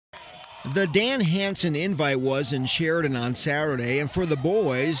The Dan Hansen invite was in Sheridan on Saturday, and for the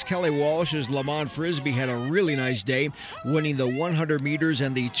boys, Kelly Walsh's Lamont Frisbee had a really nice day, winning the 100 meters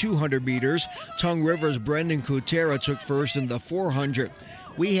and the 200 meters. Tongue River's Brendan Kutera took first in the 400.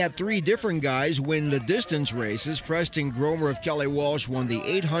 We had three different guys win the distance races. Preston Gromer of Kelly Walsh won the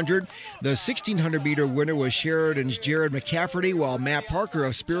 800. The 1600-meter winner was Sheridan's Jared McCafferty, while Matt Parker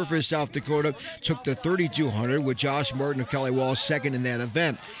of Spearfish, South Dakota, took the 3200, with Josh Martin of Kelly Walsh second in that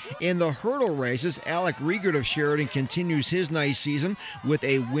event. In the hurdle races, Alec Riegert of Sheridan continues his nice season with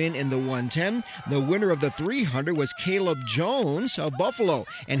a win in the 110. The winner of the 300 was Caleb Jones of Buffalo,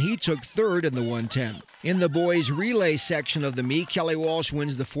 and he took third in the 110. In the boys' relay section of the meet, Kelly Walsh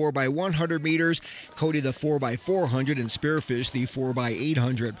wins the 4x100 meters, Cody the 4x400, and Spearfish the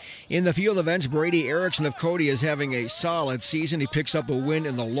 4x800. In the field events, Brady Erickson of Cody is having a solid season. He picks up a win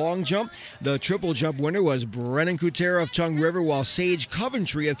in the long jump. The triple jump winner was Brennan Kutera of Tongue River, while Sage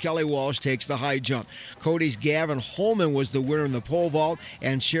Coventry of Kelly Walsh takes the high jump. Cody's Gavin Holman was the winner in the pole vault,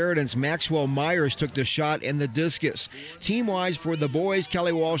 and Sheridan's Maxwell Myers took the shot in the discus. Team-wise for the boys,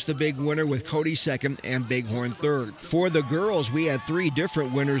 Kelly Walsh the big winner with Cody second and Bighorn third. For the girls, we had three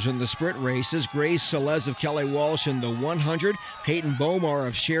different winners in the sprint races. Grace Selez of Kelly Walsh in the 100, Peyton Bomar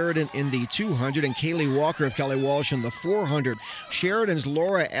of Sheridan in the 200, and Kaylee Walker of Kelly Walsh in the 400. Sheridan's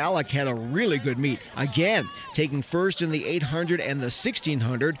Laura Alec had a really good meet, again taking first in the 800 and the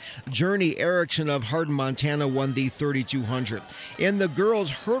 1600. Journey Erickson of Hardin, Montana won the 3200. In the girls'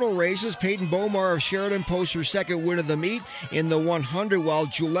 hurdle races, Peyton Bomar of Sheridan posts her second win of the meet in the 100, while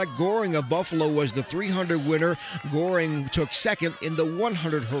Juliette Goring of Buffalo was the 300 winner. Goring took second in the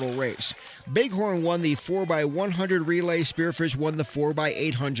 100 hurdle race. Bighorn won the 4x100 relay. Spearfish won the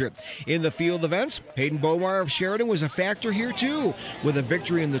 4x800. In the field events, Peyton Bomar of Sheridan was a factor here too, with a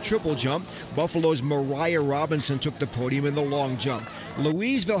victory in the triple jump. Buffalo's Mariah Robinson took the podium in the long jump.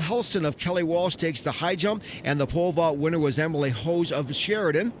 Louise Vilhelson of Kelly Walsh takes the high jump, and the pole vault winner was Emily Hose of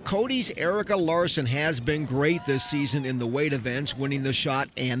Sheridan. Cody's Erica Larson has been great this season in the weight events, winning the shot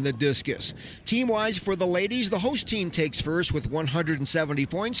and the discus. Team-wise for the ladies, the host team takes first with 170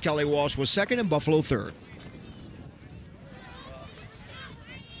 points. Kelly Walsh was second and Buffalo third.